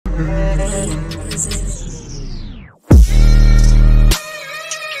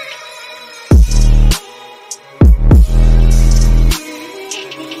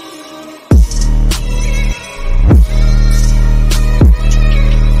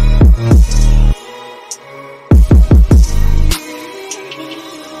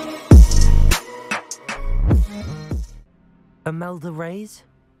Imelda Reyes?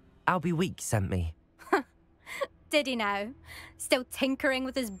 Albie Weeks sent me. Did he now? Still tinkering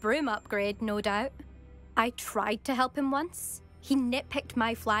with his broom upgrade, no doubt. I tried to help him once. He nitpicked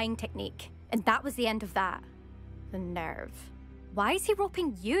my flying technique, and that was the end of that. The nerve. Why is he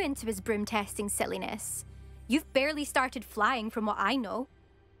roping you into his broom testing silliness? You've barely started flying from what I know.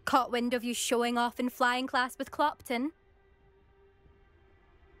 Caught wind of you showing off in flying class with Clopton.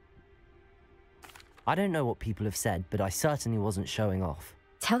 I don't know what people have said, but I certainly wasn't showing off.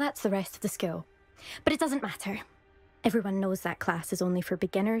 Tell that to the rest of the school. But it doesn't matter. Everyone knows that class is only for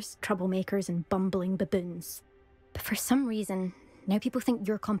beginners, troublemakers, and bumbling baboons. But for some reason, now people think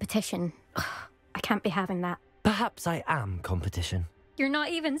you're competition. Ugh, I can't be having that. Perhaps I am competition. You're not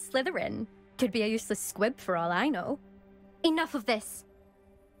even Slytherin. Could be a useless squib for all I know. Enough of this.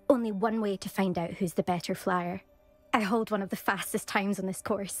 Only one way to find out who's the better flyer. I hold one of the fastest times on this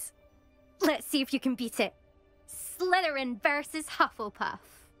course. Let's see if you can beat it. Slytherin versus Hufflepuff.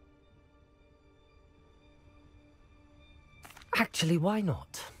 Actually, why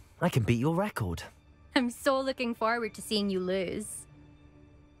not? I can beat your record. I'm so looking forward to seeing you lose.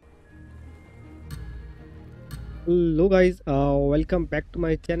 Hello guys, welcome back to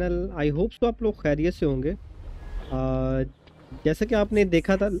my channel. I hope so आप लोग खैरियत से होंगे. जैसा कि आपने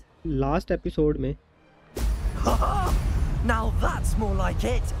देखा था लास्ट एपिसोड में. Now that's more like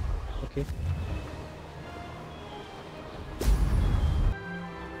it. Okay.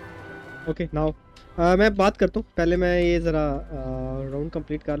 Okay, now मैं बात करता हूँ. पहले मैं ये ज़रा राउंड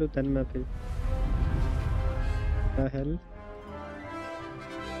कंप्लीट कर लूँ, then मैं फिर the hell.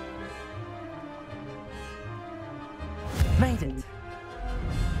 Made it.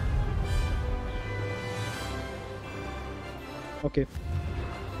 Okay.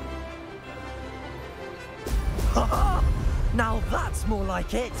 Now that's more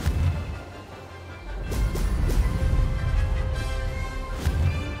like it.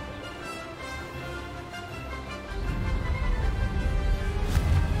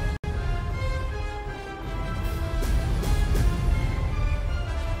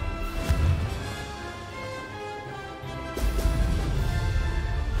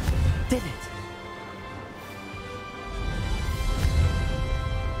 Did it.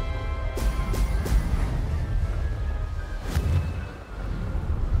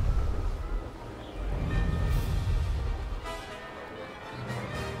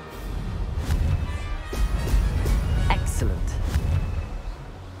 Excellent.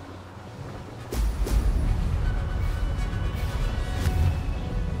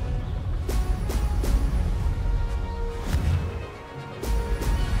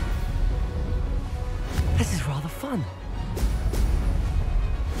 This is rather fun.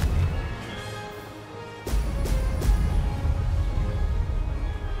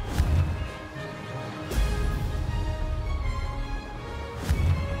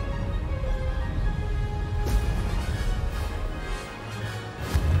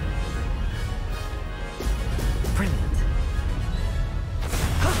 Brilliant.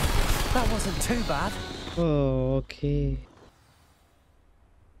 That wasn't too bad. Oh, okay.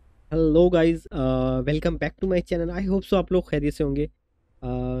 Hello guys, welcome back to my channel. I hope so आप लोग खैरियत से होंगे.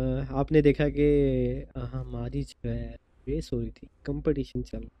 आपने देखा कि हमारी जो है रेस हो रही थी, कंपटीशन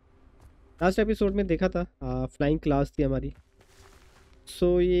चल. लास्ट एपिसोड में देखा था फ्लाइंग क्लास थी हमारी.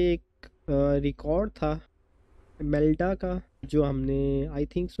 सो ये एक रिकॉर्ड था मेल्डा का जो हमने आई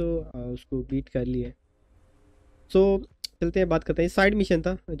थिंक सो उसको बीट कर लिया है. सो चलते हैं, बात करते हैं. साइड मिशन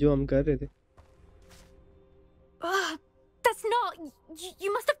था जो हम कर रहे थे. That's not...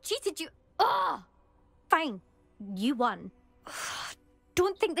 You must have cheated, you... Ugh! Fine. You won.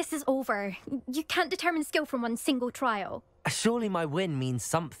 Don't think this is over. You can't determine skill from one single trial. Surely my win means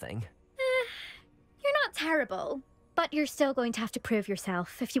something. You're not terrible, but you're still going to have to prove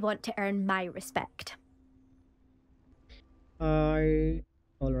yourself if you want to earn my respect.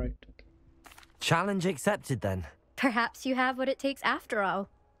 All right. Okay. Challenge accepted then. Perhaps you have what it takes after all.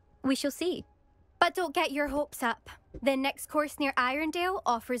 We shall see. But don't get your hopes up. The next course near Irondale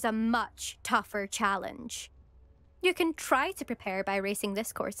offers a much tougher challenge. You can try to prepare by racing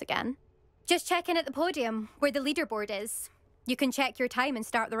this course again. Just check in at the podium, where the leaderboard is. You can check your time and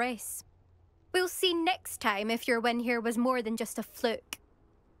start the race. We'll see next time if your win here was more than just a fluke,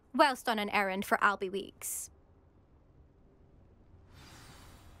 whilst on an errand for Albie Weeks.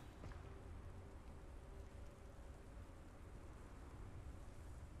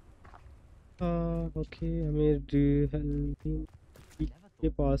 Okay, हमें के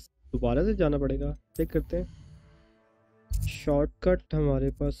पास दोबारा से जाना पड़ेगा। Check करते हैं। Shortcut हमारे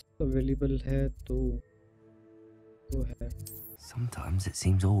पास available है तो है। Sometimes it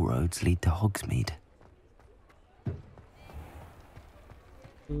seems all roads lead to Hogsmeade.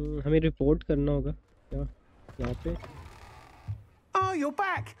 हमें रिपोर्ट करना होगा क्या यहाँ पे? Oh, you're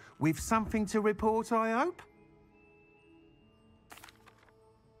back with something to report, I hope.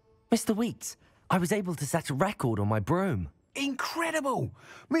 Mr. Weeks, I was able to set a record on my broom. Incredible!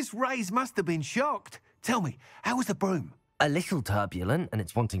 Miss Ray's must have been shocked. Tell me, how was the broom? A little turbulent and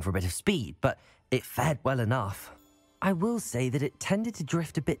it's wanting for a bit of speed, but it fared well enough. I will say that it tended to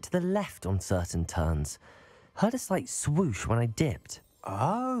drift a bit to the left on certain turns. Heard a slight swoosh when I dipped.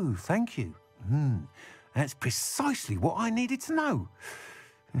 Oh, thank you. That's precisely what I needed to know.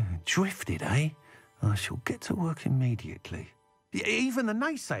 Drifted, eh? I shall get to work immediately. Even the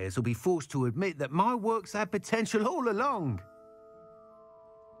naysayers will be forced to admit that my work's had potential all along.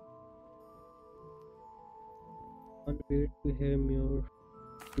 Can't wait to hear more.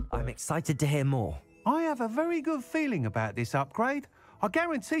 I'm excited to hear more. I have a very good feeling about this upgrade. I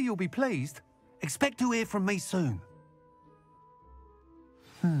guarantee you'll be pleased. Expect to hear from me soon.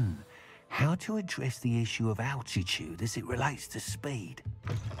 How to address the issue of altitude as it relates to speed?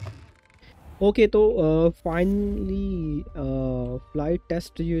 Okay, तो finally flight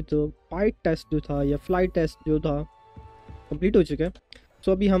test जो था या flight test जो था complete हो चुका है।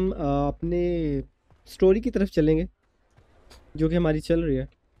 सो अभी हम अपने स्टोरी की तरफ चलेंगे जो कि हमारी चल रही है।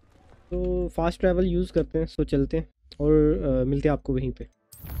 तो फास्ट ट्रैवल यूज़ करते हैं, सो चलते हैं और मिलते हैं आपको वहीं पे।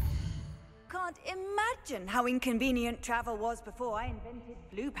 Can't imagine how inconvenient travel was before I invented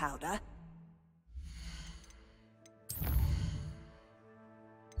blue powder.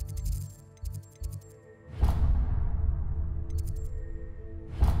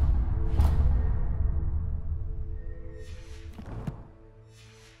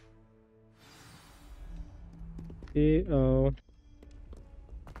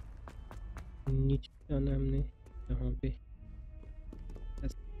 नीचे जाना है हमने यहाँ पे।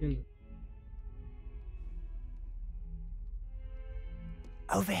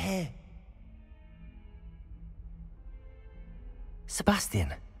 Over here.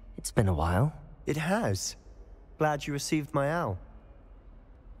 Sebastian, it's been a while. It has. Glad you received my owl.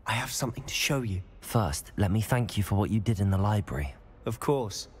 I have something to show you. First, let me thank you for what you did in the library. Of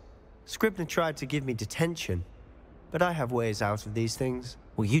course. Scribner tried to give me detention, but I have ways out of these things.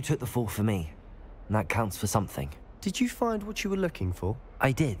 Well, you took the fall for me, and that counts for something. Did you find what you were looking for?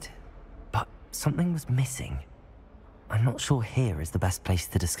 I did, but something was missing. I'm not sure here is the best place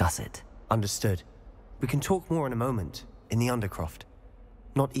to discuss it. Understood. We can talk more in a moment, in the Undercroft.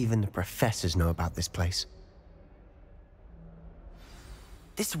 Not even the professors know about this place.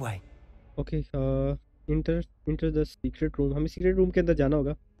 This way. Okay, enter the secret room. हमें secret room के अंदर जाना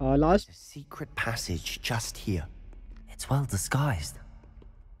होगा. Last A secret passage just here. It's well disguised.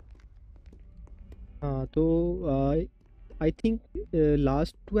 हाँ, तो I think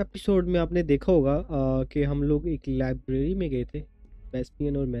last 2 episode में आपने देखा होगा कि हम लोग एक लाइब्रेरी में गए थे,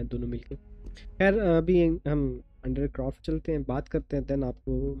 बेस्पियन और मैं दोनों मिलके। खैर अभी हम अंडरक्राफ्ट चलते हैं, बात करते हैं, देन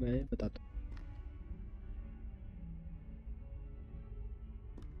आपको मैं बताता हूँ।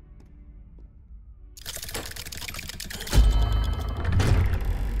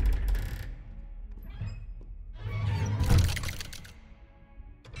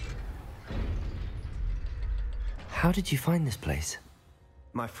 How did you find this place?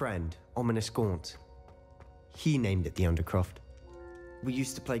 My friend, Ominous Gaunt. He named it the Undercroft. We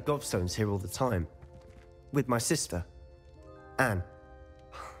used to play gobstones here all the time. With my sister, Anne.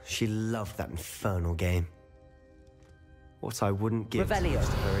 She loved that infernal game. What I wouldn't give to Revelio. lose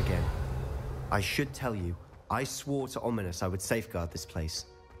to her again. I should tell you, I swore to Ominous I would safeguard this place.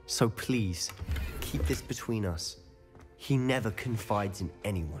 So please, keep this between us. He never confides in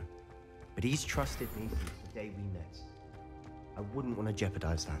anyone. But he's trusted me since the day we met. I wouldn't want to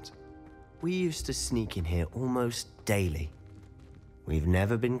jeopardize that. We used to sneak in here almost daily. We've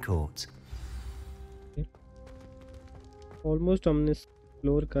never been caught. Almost हमने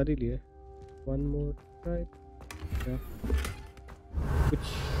explore कर ही लिया। One more try. Yeah. कुछ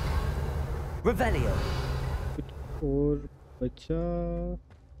Revelio. और बचा।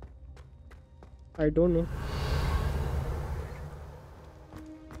 I don't know.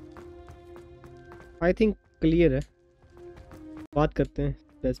 I think clear है। बात करते हैं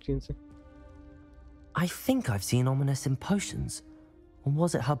पेस्ट्रियन से। I think I've seen Ominous in potions. Or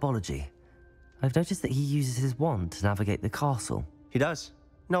was it herbology? I've noticed that he uses his wand to navigate the castle. He does.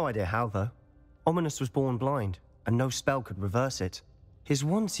 No idea how, though. Ominous was born blind, and no spell could reverse it. His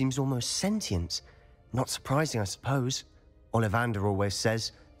wand seems almost sentient. Not surprising, I suppose. Ollivander always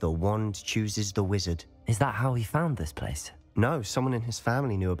says, the wand chooses the wizard. Is that how he found this place? No, someone in his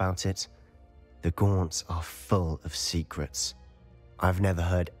family knew about it. The Gaunts are full of secrets. I've never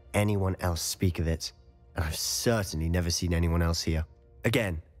heard anyone else speak of it, and I've certainly never seen anyone else here.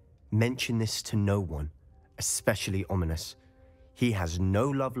 Again, mention this to no one, especially Ominous. He has no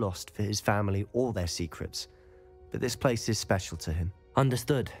love lost for his family or their secrets, but this place is special to him.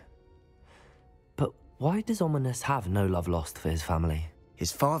 Understood. But why does Ominous have no love lost for his family?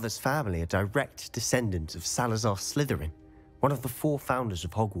 His father's family are direct descendants of Salazar Slytherin, one of the 4 founders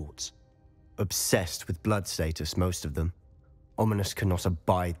of Hogwarts. Obsessed with blood status, most of them. Ominous cannot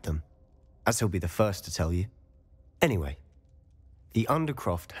abide them, as he'll be the first to tell you. Anyway, the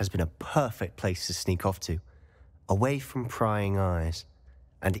Undercroft has been a perfect place to sneak off to, away from prying eyes,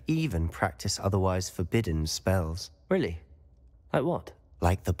 and even practice otherwise forbidden spells. Really? Like what?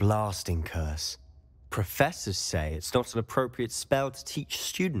 Like the blasting curse. Professors say it's not an appropriate spell to teach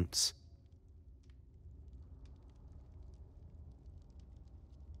students.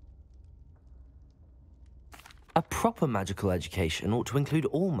 A proper magical education ought to include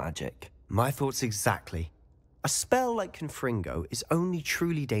all magic. My thoughts exactly. A spell like Confringo is only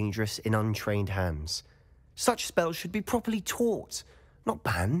truly dangerous in untrained hands. Such spells should be properly taught, not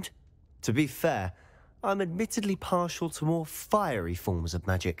banned. To be fair, I'm admittedly partial to more fiery forms of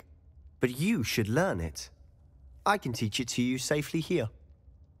magic. But you should learn it. I can teach it to you safely here.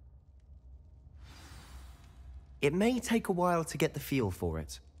 It may take a while to get the feel for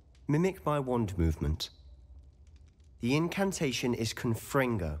it. Mimic my wand movement. The incantation is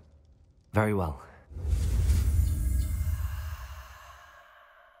Confringo. Very well.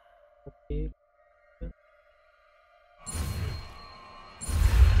 Okay.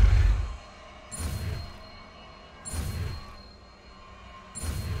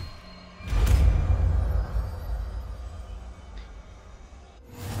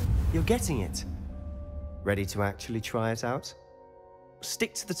 You're getting it. Ready to actually try it out?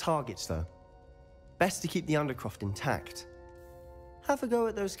 Stick to the targets, though. Best to keep the Undercroft intact. Have a go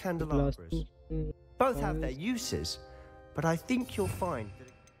at those candelabras. Both have their uses, but I think you'll find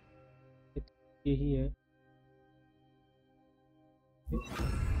that here.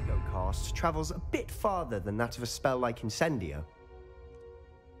 Confringo cast travels a bit farther than that of a spell like Incendio.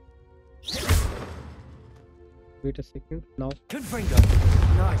 Wait a second. Now.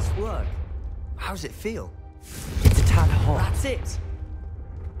 Confringo! Nice work. How's it feel? It's a tad hot. That's it!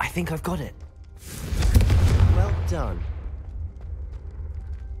 I think I've got it. Well done.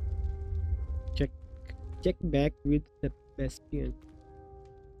 Check back with the Bastion.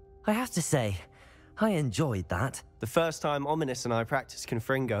 I have to say, I enjoyed that. The first time Ominous and I practiced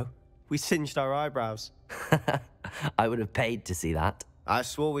Confringo, we singed our eyebrows. I would have paid to see that. I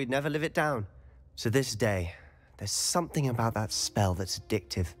swore we'd never live it down. To this day, there's something about that spell that's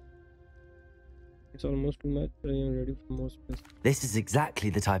addictive. It's almost too much. I am ready for more space. This is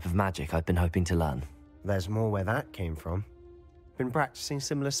exactly the type of magic I've been hoping to learn. There's more where that came from. Been practicing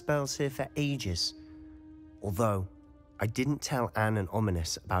similar spells here for ages. Although, I didn't tell Anne and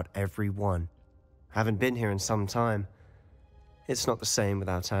Ominous about every one. Haven't been here in some time. It's not the same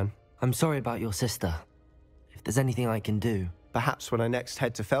without Anne. I'm sorry about your sister. If there's anything I can do... Perhaps when I next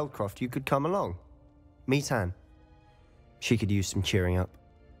head to Feldcroft, you could come along. Meet Anne. She could use some cheering up.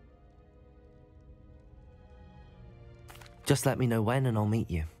 Just let me know when and I'll meet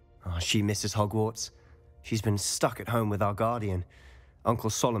you. Oh, she misses Hogwarts. She's been stuck at home with our guardian, Uncle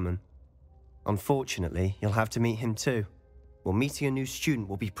Solomon. Unfortunately, you'll have to meet him too. Well, meeting a new student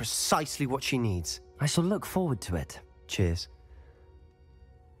will be precisely what she needs. I shall look forward to it. Cheers.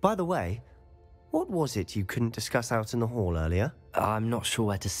 By the way, what was it you couldn't discuss out in the hall earlier? I'm not sure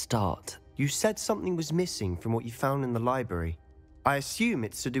where to start. You said something was missing from what you found in the library. I assume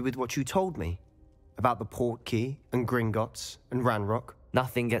it's to do with what you told me. About the Portkey, and Gringotts, and Ranrock.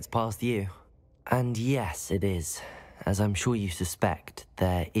 Nothing gets past you. And yes, it is. As I'm sure you suspect,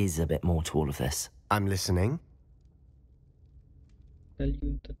 there is a bit more to all of this. I'm listening. Tell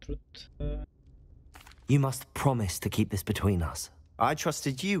you the truth. You must promise to keep this between us. I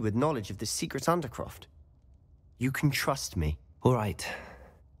trusted you with knowledge of the secret Undercroft. You can trust me. All right.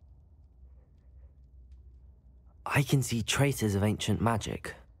 I can see traces of ancient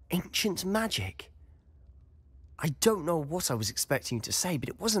magic. Ancient magic? I don't know what I was expecting you to say, but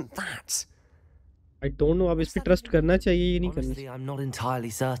it wasn't that. I don't know. अब इस पे trust करना चाहिए या नहीं करना Honestly, I'm not entirely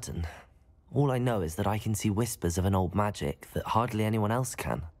certain. All I know is that I can see whispers of an old magic that hardly anyone else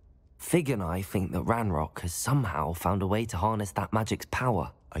can. Fig and I think that Ranrock has somehow found a way to harness that magic's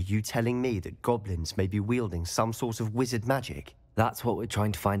power. Are you telling me that goblins may be wielding some sort of wizard magic? That's what we're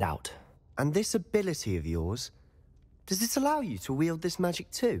trying to find out. And this ability of yours, does it allow you to wield this magic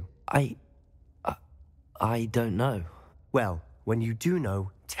too? I don't know. Well, when you do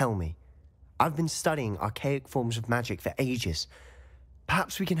know, tell me. I've been studying archaic forms of magic for ages.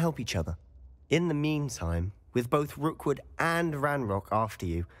 Perhaps we can help each other. In the meantime, with both Rookwood and Ranrock after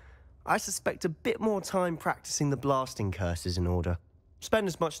you, I suspect a bit more time practicing the blasting curses in order. Spend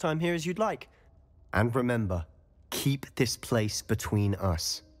as much time here as you'd like. And remember, keep this place between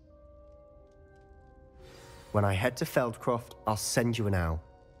us. When I head to Feldcroft, I'll send you an owl.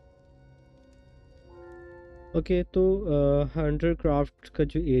 Okay तो अंडरक्राफ्ट का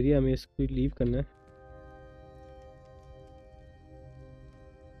जो area में इसको leave करना है.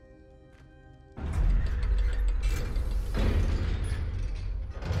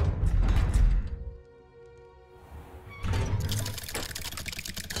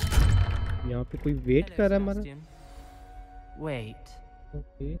 यहाँ पे कोई वेट कर रहा है हमारा. Wait.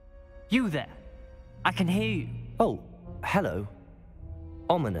 Okay. You there? I can hear you. Oh, hello.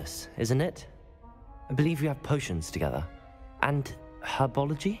 Ominous, isn't it? I believe we have potions together. And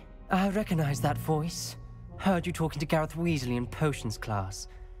herbology? I recognize that voice. Heard you talking to Gareth Weasley in potions class.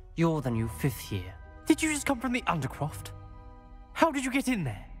 You're the new 5th year. Did you just come from the Undercroft? How did you get in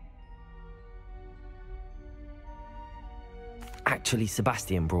there? Actually,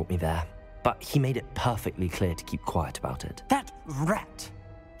 Sebastian brought me there, but he made it perfectly clear to keep quiet about it. That rat!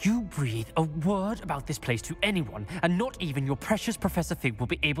 You breathe a word about this place to anyone, and not even your precious Professor Fig will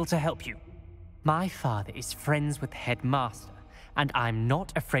be able to help you. My father is friends with the headmaster, and I'm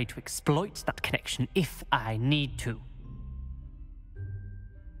not afraid to exploit that connection if I need to.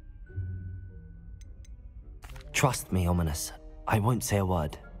 Trust me, Ominous. I won't say a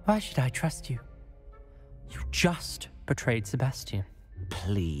word. Why should I trust you? You just betrayed Sebastian.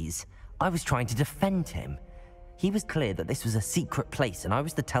 Please. I was trying to defend him. He was clear that this was a secret place, and I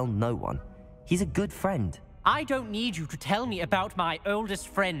was to tell no one. He's a good friend. I don't need you to tell me about my oldest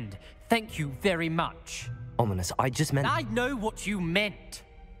friend. Thank you very much. Ominous, I just meant... I know what you meant.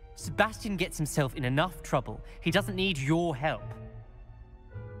 Sebastian gets himself in enough trouble. He doesn't need your help.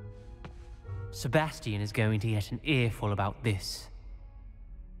 Sebastian is going to get an earful about this.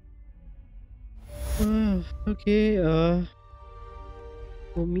 Okay,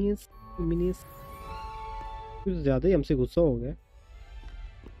 Ominous कुछ ज़्यादा ही हमसे गुस्सा हो गया.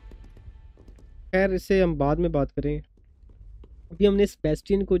 खैर इससे हम बाद में बात करें. अभी हमने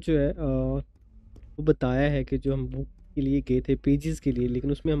सेबेस्टियन को जो है वो बताया है कि जो हम बुक के लिए गए थे पेजेस के लिए,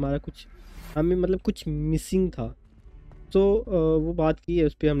 लेकिन उसमें हमारा कुछ हमें मतलब कुछ मिसिंग था. तो वो बात की है,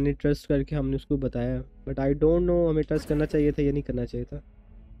 उस पर हमने ट्रस्ट करके हमने उसको बताया. बट आई डोंट नो हमें ट्रस्ट करना चाहिए था या नहीं करना चाहिए था.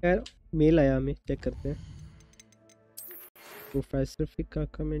 खैर मेल आया, हमें चेक करते हैं. प्रोफेसर फिक का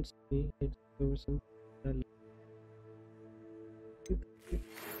कमेंट्स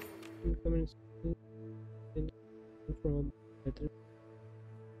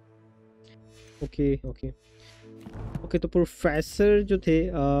ओके तो प्रोफेसर जो थे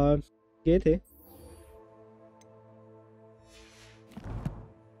ये थे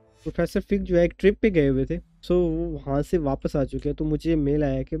प्रोफेसर फिक जो है एक ट्रिप पे गए हुए थे. सो वो वहाँ से वापस आ चुके हैं. तो मुझे मेल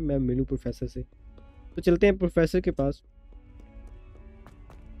आया कि मैं मिलूँ प्रोफेसर से. तो चलते हैं प्रोफेसर के पास.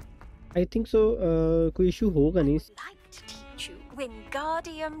 आई थिंक सो कोई इशू होगा नहीं.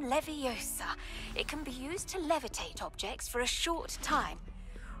 Wingardium Leviosa. It can be used to levitate objects for a short time.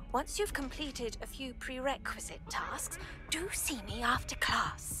 Once you've completed a few prerequisite tasks, do see me after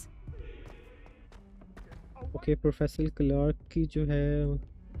class. Okay professor Clark की जो है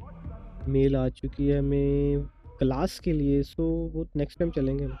mail आ चुकी है हमें class के लिए. सो वो नेक्स्ट टाइम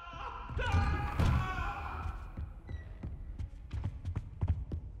चलेंगे.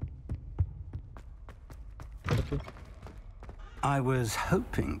 I was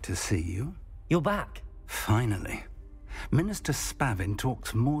hoping to see you. You're back. Finally. Minister Spavin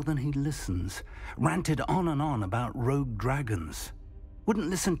talks more than he listens. Ranted on and on about rogue dragons. Wouldn't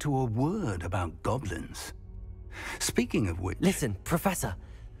listen to a word about goblins. Speaking of which... Listen, Professor.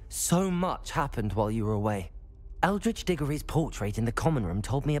 So much happened while you were away. Eldridge Diggory's portrait in the common room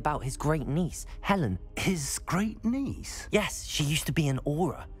told me about his great niece, Helen. His great niece? Yes, she used to be an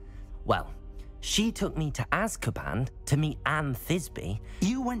Auror. Well... she took me to Azkaban to meet Anne Thisbe.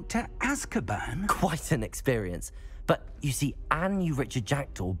 You went to Azkaban? Quite an experience. But you see, Anne knew Richard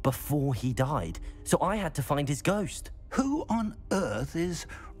Jackdaw before he died, so I had to find his ghost. Who on earth is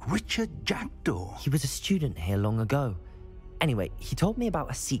Richard Jackdaw? He was a student here long ago. Anyway, he told me about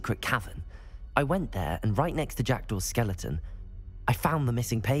a secret cavern. I went there, and right next to Jackdaw's skeleton, I found the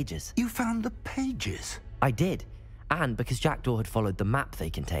missing pages. You found the pages? I did. And because Jackdaw had followed the map they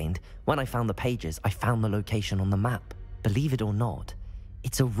contained, when I found the pages, I found the location on the map. believe it or not,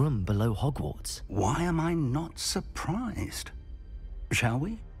 it's a room below Hogwarts. Why am I not surprised? Shall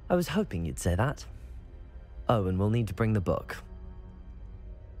we? I was hoping you'd say that. Oh, and we'll need to bring the book.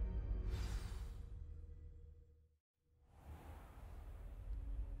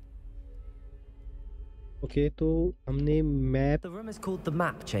 Okay, तो हमने map. The room is called the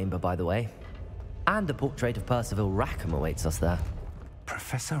Map Chamber, by the way. And a portrait of Percival Rackham awaits us there.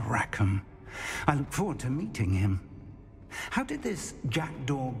 Professor Rackham. I look forward to meeting him. How did this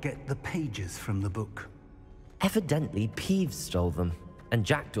jackdaw get the pages from the book? Evidently, Peeves stole them, and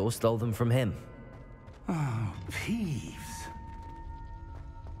Jackdaw stole them from him. Oh, Peeves.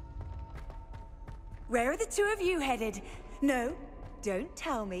 Where are the two of you headed? No, don't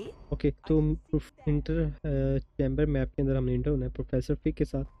tell me. Okay, तो inter chamber map के अंदर हमने inter होना है professor fig के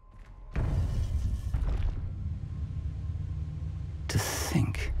साथ. To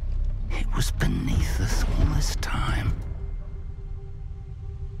think it was beneath us all this time.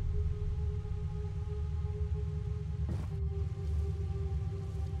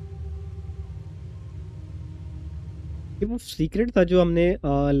 ये वो सीक्रेट था जो हमने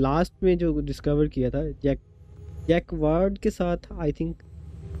लास्ट में जो डिस्कवर किया था जैक वार्ड के साथ. I think,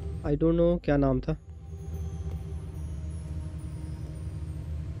 I don't know क्या नाम था.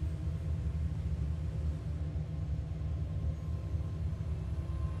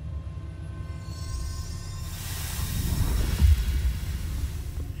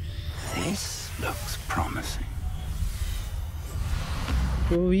 This looks promising.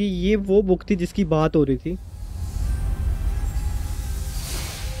 तो ये वो बुक थी जिसकी बात हो रही थी.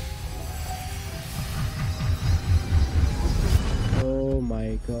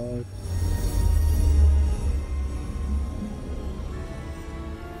 My God.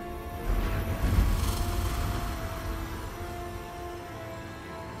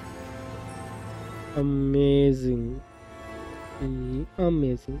 Amazing.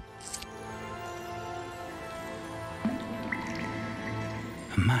 Amazing.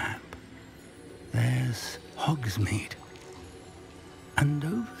 A map. There's Hogsmeade. And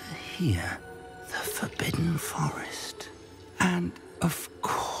over here, the Forbidden Forest. And of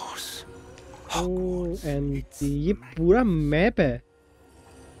course, Hogwarts. Oh, and ये पूरा मैप है.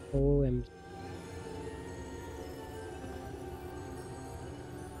 OMG.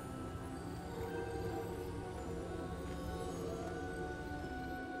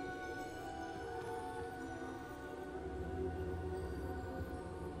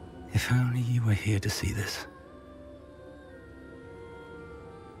 If only you were here to see this.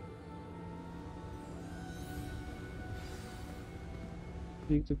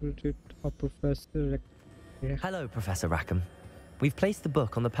 Professor. Hello, Professor Rackham. We've placed the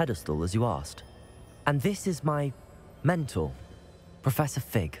book on the pedestal as you asked. And this is my mentor, Professor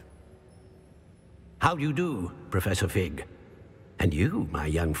Fig. How do you do, Professor Fig? And you, my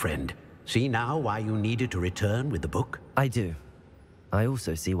young friend, see now why you needed to return with the book? I do. I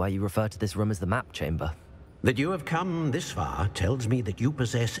also see why you refer to this room as the Map Chamber. That you have come this far tells me that you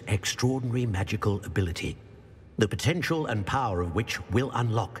possess extraordinary magical ability, the potential and power of which will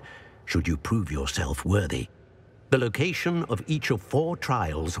unlock should you prove yourself worthy. The location of each of 4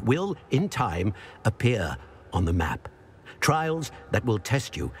 trials will, in time, appear on the map. Trials that will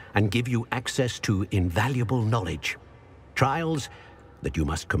test you and give you access to invaluable knowledge. Trials that you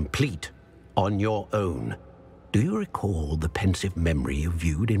must complete on your own. Do you recall the pensive memory you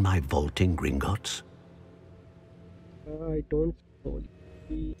viewed in my vault in Gringotts? I don't know.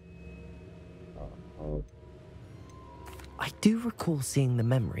 I do recall seeing the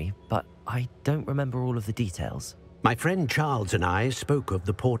memory, but I don't remember all of the details. My friend Charles and I spoke of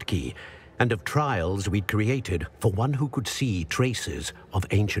the portkey and of trials we'd created for one who could see traces of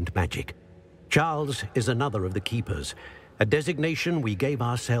ancient magic. Charles is another of the keepers, a designation we gave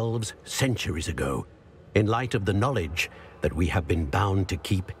ourselves centuries ago, in light of the knowledge that we have been bound to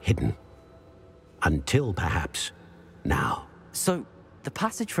keep hidden. Until perhaps now. So, the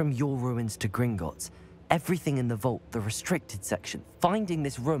passage from your ruins to Gringotts, everything in the vault, the restricted section, finding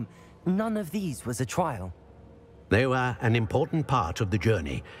this room, none of these was a trial. They were an important part of the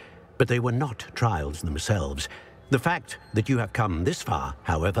journey, but they were not trials themselves. The fact that you have come this far,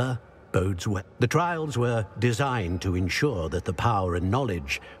 however, bodes well. The trials were designed to ensure that the power and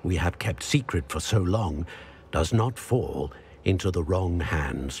knowledge we have kept secret for so long does not fall into the wrong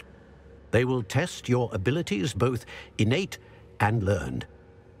hands. They will test your abilities, both innate and learned.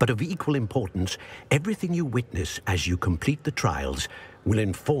 But of equal importance, everything you witness as you complete the trials will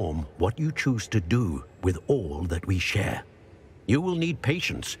inform what you choose to do with all that we share. You will need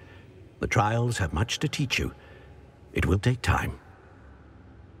patience. The trials have much to teach you. It will take time.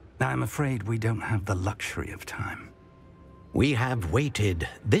 I'm afraid we don't have the luxury of time. We have waited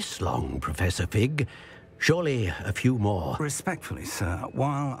this long, Professor Fig. Surely a few more. Respectfully, sir,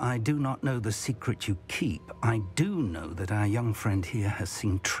 while I do not know the secret you keep, I do know that our young friend here has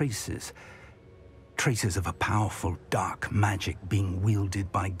seen traces of a powerful dark magic being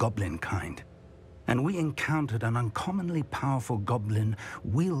wielded by goblin kind. And we encountered an uncommonly powerful goblin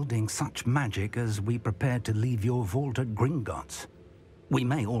wielding such magic as we prepared to leave your vault at Gringotts. We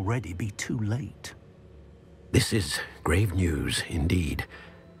may already be too late. This is grave news indeed.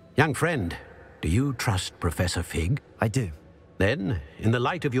 Young friend, do you trust Professor Fig? I do. Then, in the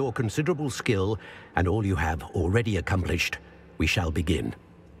light of your considerable skill and all you have already accomplished, we shall begin.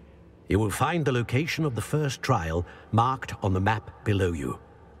 You will find the location of the first trial marked on the map below you.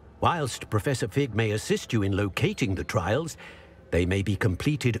 Whilst Professor Fig may assist you in locating the trials, they may be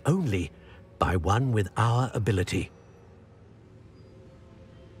completed only by one with our ability.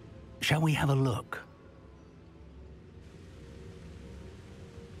 Shall we have a look?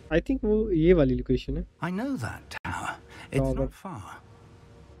 I think वो ये वाली location है. I know that tower. It's not far.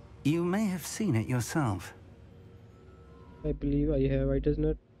 You may have seen it yourself. I believe I have. It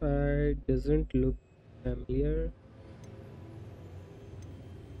doesn't look familiar.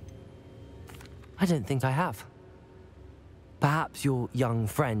 I don't think I have. Perhaps your young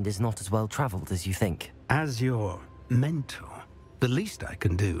friend is not as well traveled as you think. As your mentor, the least I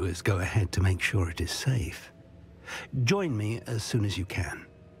can do is go ahead to make sure it is safe. Join me as soon as you can.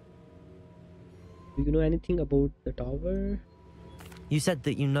 Do you know anything about the tower? You said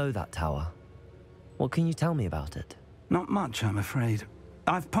that you know that tower. What can you tell me about it? Not much, I'm afraid.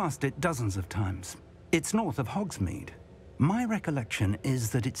 I've passed it dozens of times. It's north of Hogsmeade. My recollection is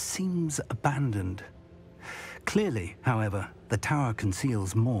that it seems abandoned. Clearly, however, the tower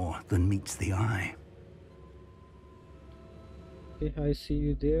conceals more than meets the eye. Okay, I see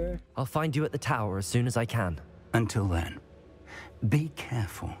you there. I'll find you at the tower as soon as I can. Until then, be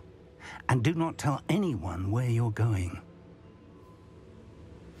careful. And do not tell anyone where you're going.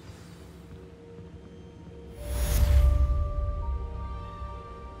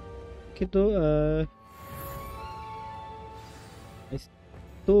 Okay,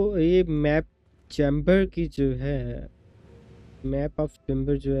 तो ये map chamber की जो है, map of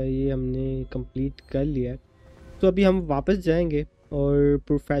chamber जो है ये हमने complete कर लिया है. तो अभी हम वापस जाएंगे और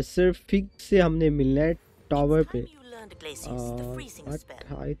प्रोफेसर फिग से हमने मिलना है टावर पे. I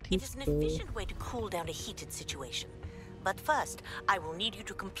think it is an efficient way to cool down a heated situation. But first, I will need you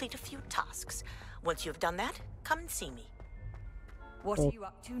to complete a few tasks. Once you've done that, come and see me. What are you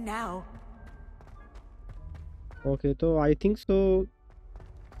up to now? Okay, तो I think so.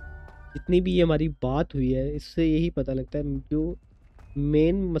 जितनी भी ये हमारी बात हुई है, इससे यही पता लगता है जो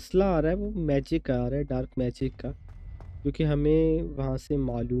मेन मसला आ रहा है वो मैजिक का आ रहा है, डार्क मैजिक का, जो कि हमें वहाँ से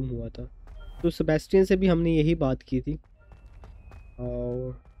मालूम हुआ था. तो सेबेस्टियन से भी हमने यही बात की थी.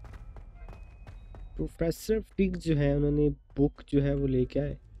 और प्रोफेसर फिग जो है उन्होंने बुक जो है वो लेके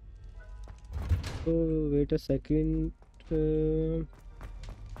आए. तो wait a second,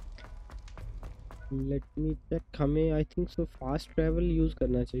 let me check. हमें I think so fast travel use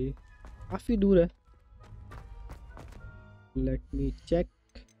करना चाहिए, काफ़ी दूर है. Let me check.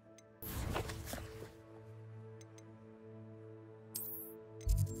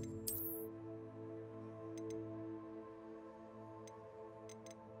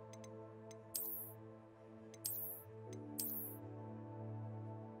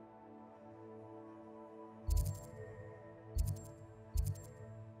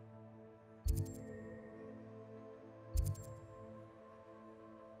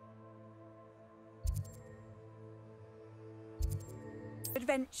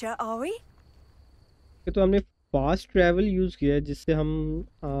 Adventure, are we? तो हमने फास्ट ट्रैवल यूज़ किया है जिससे हम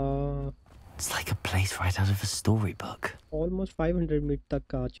It's like a place right out of a storybook. Almost 500 minute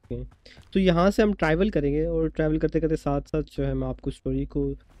तक आ चुके हैं. तो यहाँ से हम ट्रैवल करेंगे और ट्रैवल करते करते साथ साथ जो है मैं आपको स्टोरी को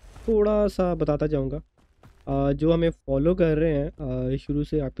थोड़ा सा बताता जाऊँगा. जो हमें फॉलो कर रहे हैं शुरू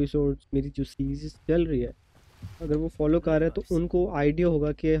से एपिसोड, मेरी जो सीरीज चल रही है, अगर वो फॉलो कर रहे हैं तो उनको आइडिया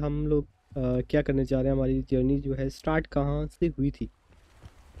होगा कि हम लोग क्या करने जा रहे हैं. हमारी जर्नी जो है स्टार्ट कहाँ से हुई थी.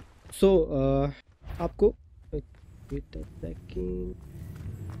 सो आपको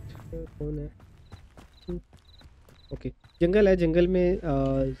कौन है? ओके, जंगल है, जंगल में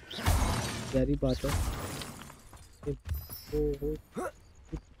जारी बात है वो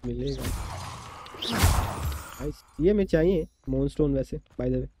मिलेगा. ये हमें चाहिए मॉनस्टोन वैसे बाय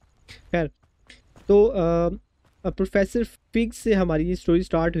द वे. खैर, तो प्रोफेसर फिग से हमारी ये स्टोरी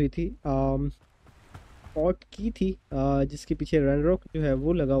स्टार्ट हुई थी. पॉट की थी जिसके पीछे रन रॉक जो है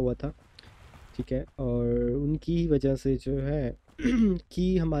वो लगा हुआ था. ठीक है, और उनकी वजह से जो है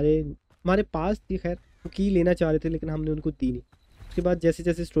कि हमारे पास थी. खैर, की लेना चाह रहे थे लेकिन हमने उनको दी नहीं। उसके बाद जैसे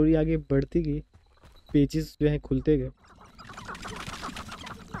जैसे स्टोरी आगे बढ़ती गई पेजेस जो हैं खुलते गए।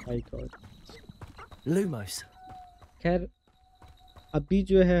 My God. Lumos. खैर अभी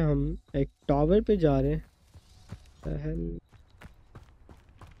जो है हम एक टावर पे जा रहे हैं।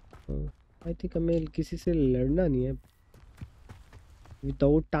 आई थिंक हमें किसी से लड़ना नहीं है।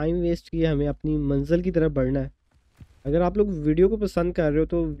 विदाउट टाइम वेस्ट किए हमें अपनी मंजिल की तरफ बढ़ना है। अगर आप लोग वीडियो को पसंद कर रहे हो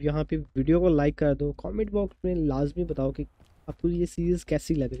तो यहाँ पे वीडियो को लाइक कर दो। कमेंट बॉक्स में लाजमी बताओ कि आपको ये सीरीज़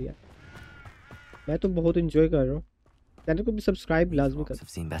कैसी लग रही है। मैं तो बहुत इंजॉय कर रहा हूँ। चैनल को भी सब्सक्राइब लाजमी कर। I've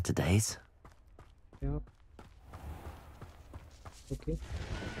seen better days. Okay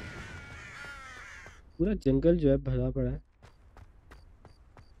पूरा जंगल जो है भरा पड़ा है।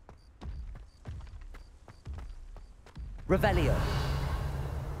 Revelio.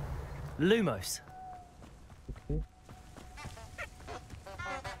 Lumos. Okay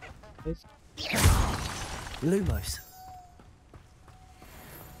Lumos.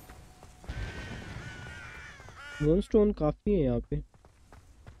 मोनस्टोन काफ़ी है यहाँ पे।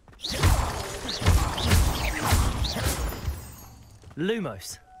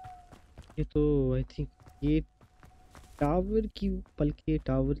 Lumos. ये तो आई थिंक ये टावर की बल्कि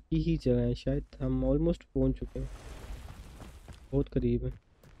टावर की ही जगह है शायद। हम ऑलमोस्ट पहुँच चुके हैं, बहुत करीब है।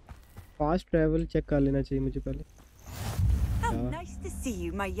 फास्ट ट्रैवल चेक कर लेना चाहिए मुझे पहले। How nice to see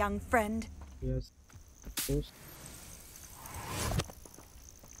you, my young friend. Yes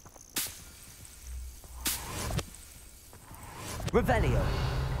Revelio.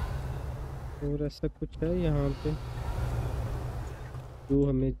 और ऐसा कुछ है यहाँ पे जो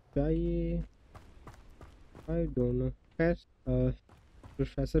हमें चाहिए। I don't know. खैर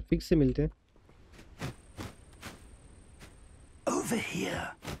प्रोफेसर फिक्स से मिलते हैं। Over here.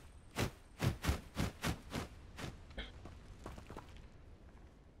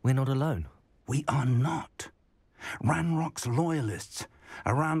 We're not alone. We are not. Ranrock's loyalists.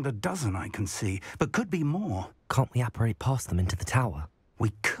 Around a dozen I can see, but could be more. Can't we apparate past them into the tower?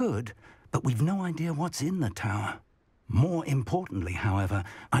 We could, but we've no idea what's in the tower. More importantly, however,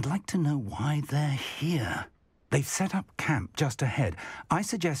 I'd like to know why they're here. They've set up camp just ahead. I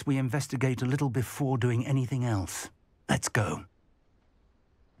suggest we investigate a little before doing anything else. Let's go.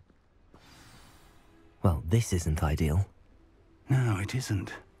 Well, this isn't ideal. No, it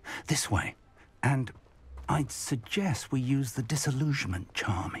isn't. This way. And I'd suggest we use the disillusionment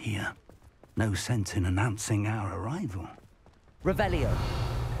charm here. No sense in announcing our arrival. Revelio.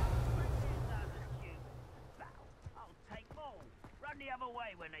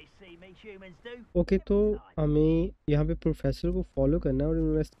 Okay तो हमें यहाँ पे professor को follow करना है और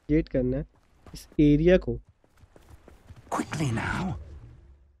investigate करना है इस एरिया को। Quickly now.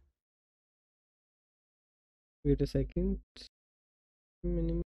 Wait a second.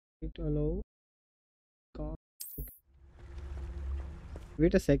 Minimum allow.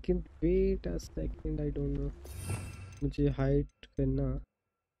 Wait a second. Wait a second. I don't know. मुझे हाइड करना।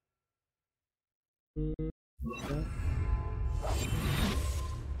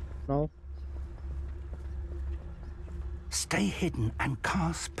 Now. Stay hidden and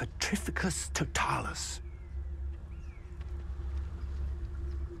cast Petrificus Totalis.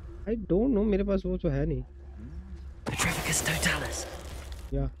 I don't know. मेरे पास वो तो है नहीं। Petrificus Totalis.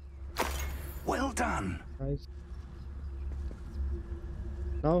 Yeah. Well done. Nice.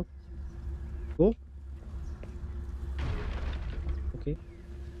 Now. Go. Okay.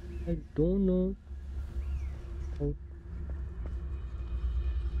 I don't know. How.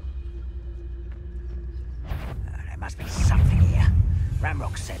 There must be something here.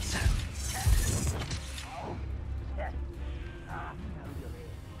 Ramrock said so.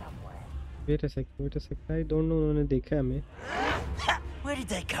 Wait a sec. Wait a sec. I don't know. उन्होंने देखा है हमें। Where did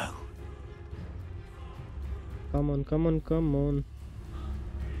they go? Come on, come on, come on.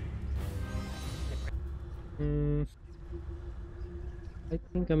 I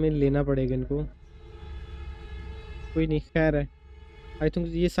think हमें लेना पड़ेगा इनको। कोई नहीं, खैर है। I think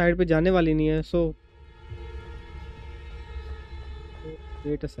ये साइड पे जाने वाली नहीं है, so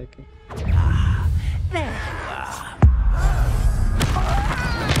wait a second. There you are.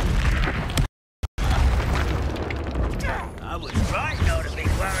 I was right not to be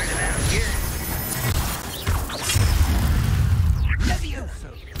worried about you.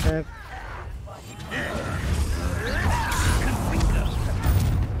 खैर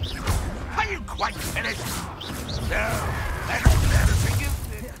Are you quite finished? No, that's never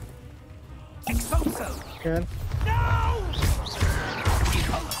forgiven. Expulso. खैर No!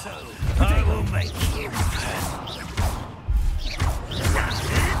 Expulso. I will make you.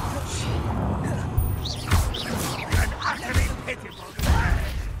 An utterly pitiful.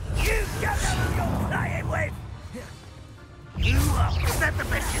 You get out of your playing.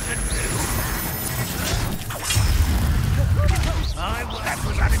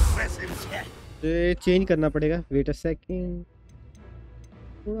 ये change करना पड़ेगा। Wait a second,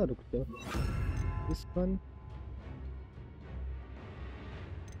 थोड़ा रुक जाओ। This one,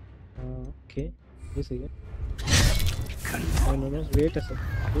 okay ये सही है। No wait a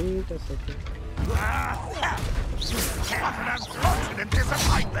second. What an unfortunate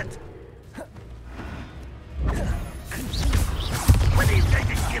disappointment! When are you going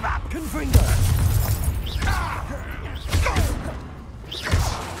to give up? Confringo!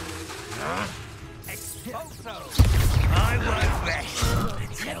 Expulso! I won't rest. I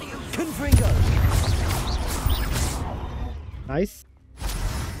tell you. Confringo! Nice.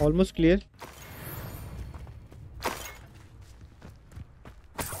 Almost clear.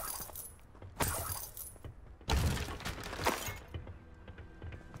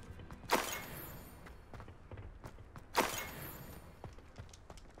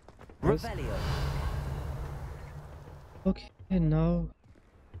 Revelio. Okay, now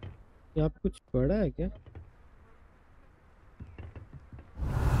यहाँ पे कुछ बड़ा है क्या?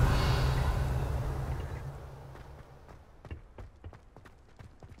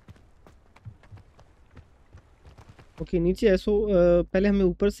 Okay नीचे है। सो पहले हमें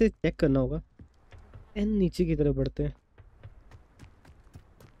ऊपर से चेक करना होगा। एन नीचे की तरफ बढ़ते हैं।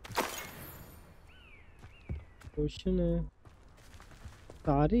 क्वेश्चन है,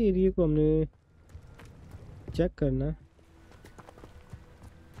 सारे एरिया को हमने चेक करना है।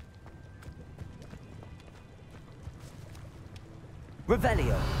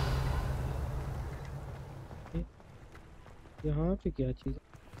 Revelio. यहाँ पे क्या चीज़?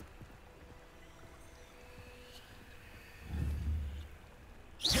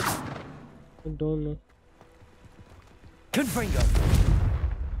 Don't know. Confringo.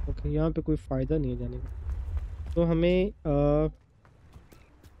 ओके यहाँ पे कोई फ़ायदा नहीं है जाने का। तो हमें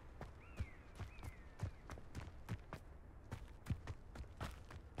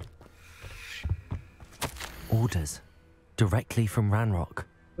Orders directly from Ranrock.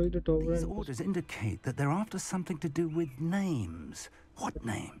 These orders indicate that they're after something to do with names. What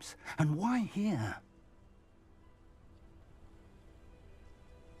names? And why here?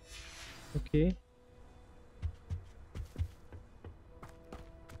 Okay.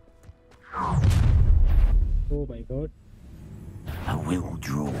 Oh my god. I will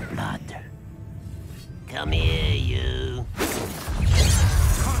draw blood. Come here, you.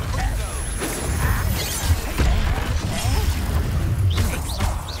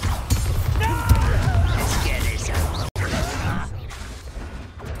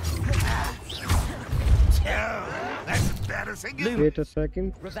 Wait a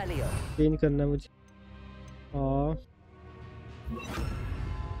second. Revelio. Change करना मुझे।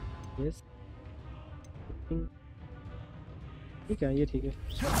 Yes. ठीक है, ये ठीक है।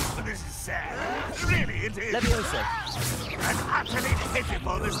 This is sad. Really, it is. Leviosa. And utterly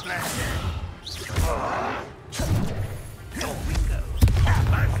pitiful, this place. Here we go.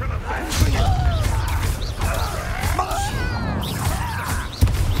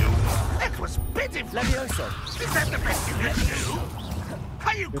 That was pitiful. Leviosa. Is that the best you can do?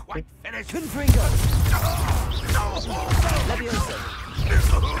 Are you quite finished? Confringo. No. Leviosa.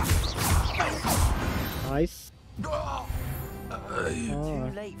 Nice. Too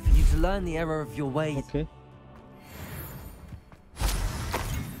late for you to learn the error of your ways. Okay.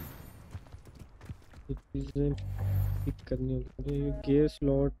 Gear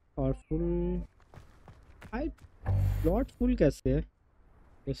slot are full. Slot full कैसे है?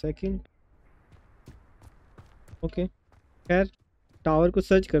 A second. Okay. खैर tower को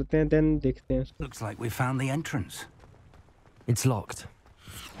search करते हैं, then देखते हैं। Looks like we found the entrance. It's locked.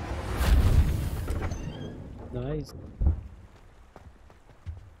 Nice.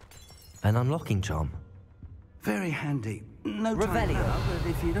 An unlocking charm. Very handy. No time Revelio. now, but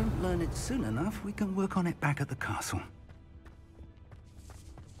if you don't learn it soon enough, we can work on it back at the castle.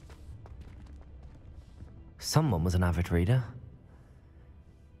 Someone was an avid reader.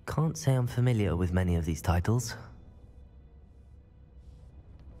 Can't say I'm familiar with many of these titles.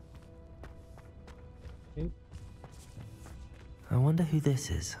 I wonder who this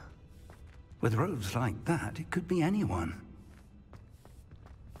is. With robes like that, it could be anyone.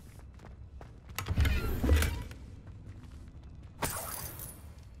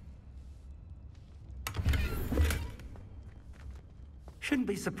 Shouldn't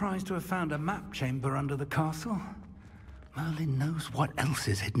be surprised to have found a map chamber under the castle. Merlin knows what else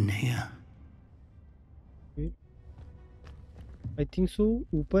is hidden here. I think so.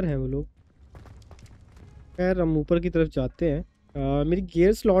 ऊपर हैं वो लोग। खैर हम ऊपर की तरफ जाते हैं। मेरी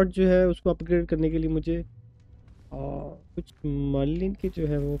गियर स्लॉट जो है उसको अपग्रेड करने के लिए मुझे कुछ मर्लिन के जो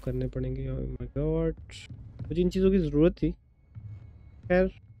है वो करने पड़ेंगे। ओह माय गॉड, मुझे इन चीज़ों की ज़रूरत थी। खैर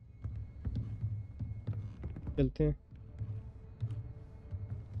चलते हैं।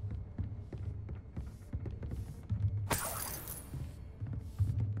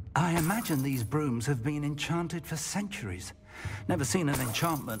 I imagine these brooms have been enchanted for centuries. Never seen an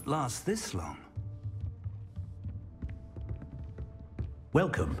enchantment last this long.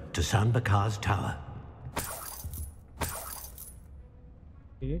 Welcome to San Bakar's Tower.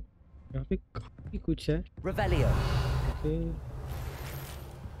 Okay, यहाँ पे काफी कुछ है। Revelio. Okay.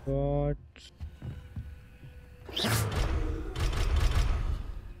 What?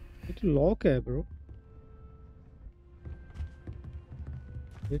 ये तो लॉक है bro.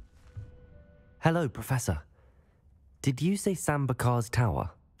 Hello, Professor. Did you say San Bakar's tower?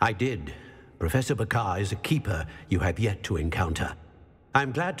 I did. Professor Bakar is a keeper you have yet to encounter.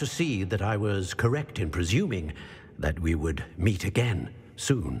 I'm glad to see that I was correct in presuming that we would meet again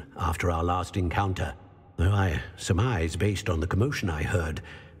soon after our last encounter, though I surmise, based on the commotion I heard,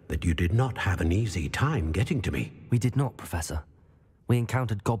 that you did not have an easy time getting to me. We did not, Professor. We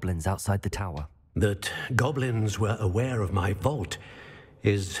encountered goblins outside the tower. That goblins were aware of my vault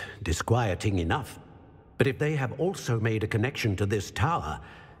is disquieting enough. But if they have also made a connection to this tower,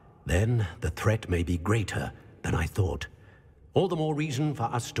 then the threat may be greater than I thought. All the more reason for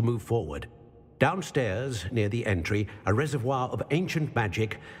us to move forward. Downstairs, near the entry, a reservoir of ancient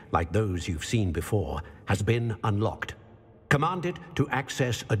magic, like those you've seen before, has been unlocked. Command it to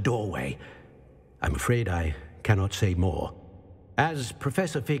access a doorway. I'm afraid I cannot say more. As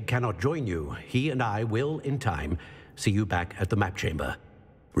Professor Fig cannot join you, he and I will, in time, see you back at the map chamber.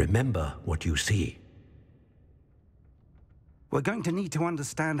 Remember what you see. We're going to need to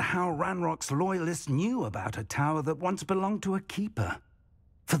understand how Ranrock's loyalists knew about a tower that once belonged to a keeper.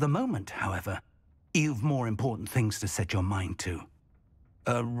 For the moment, however, you've more important things to set your mind to.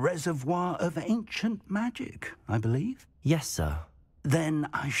 A reservoir of ancient magic, I believe? Yes, sir. Then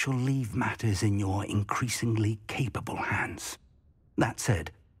I shall leave matters in your increasingly capable hands. That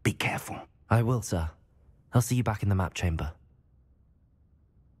said, be careful. I will, sir. I'll see you back in the map chamber.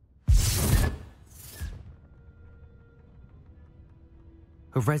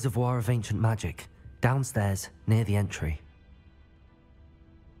 A reservoir of ancient magic, downstairs, near the entry.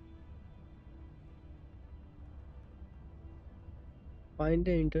 Find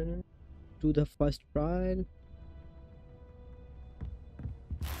the internet. Do the first trial.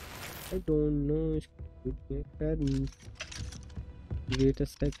 I don't know. Wait a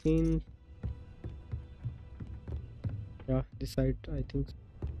second. Yeah, decide. I think so.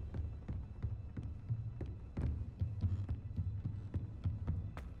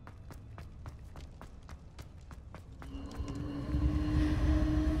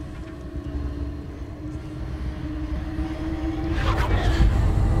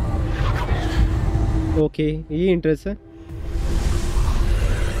 Okay ये interest है।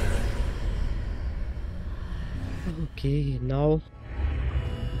 Okay now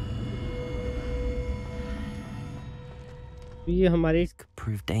ये हमारे This could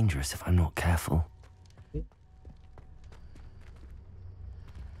prove dangerous if I'm not careful.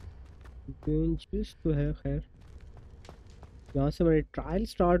 Dangerous तो है खैर। यहाँ से हमारे ट्रायल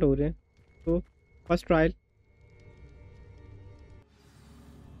स्टार्ट हो रहे हैं। तो फर्स्ट ट्रायल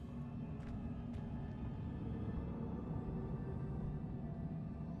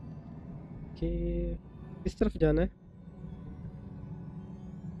किस तरफ जाना है?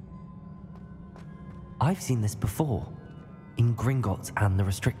 I've seen this before, in Gringotts and the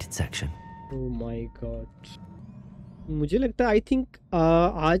restricted section. Oh my God. मुझे लगता है आई थिंक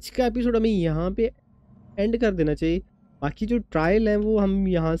आज का एपिसोड हमें यहाँ पे एंड कर देना चाहिए। बाकी जो ट्रायल है वो हम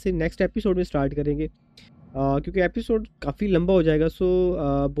यहाँ से नेक्स्ट एपिसोड में स्टार्ट करेंगे, क्योंकि एपिसोड काफ़ी लंबा हो जाएगा, सो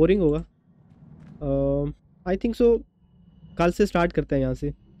बोरिंग होगा। आई थिंक सो कल से स्टार्ट करते हैं यहाँ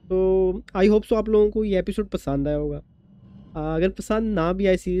से। तो आई होप सो आप लोगों को ये एपिसोड पसंद आया होगा। अगर पसंद ना भी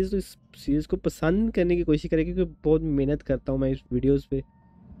आए सीरीज़ तो इस सीरीज़ को पसंद करने की कोशिश करें, क्योंकि बहुत मेहनत करता हूँ मैं इस वीडियोस पे।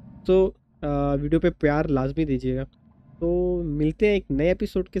 तो वीडियो पे प्यार लाजमी दीजिएगा। तो मिलते हैं एक नए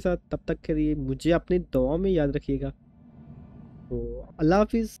एपिसोड के साथ, तब तक के लिए मुझे अपनी दुआ में याद रखिएगा। तो अल्लाह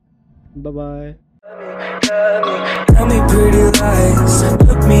हाफिज़, bye bye. Tell me pretty lies,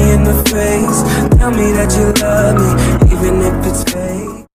 look me in the face, tell me that you love me, even if it's fake.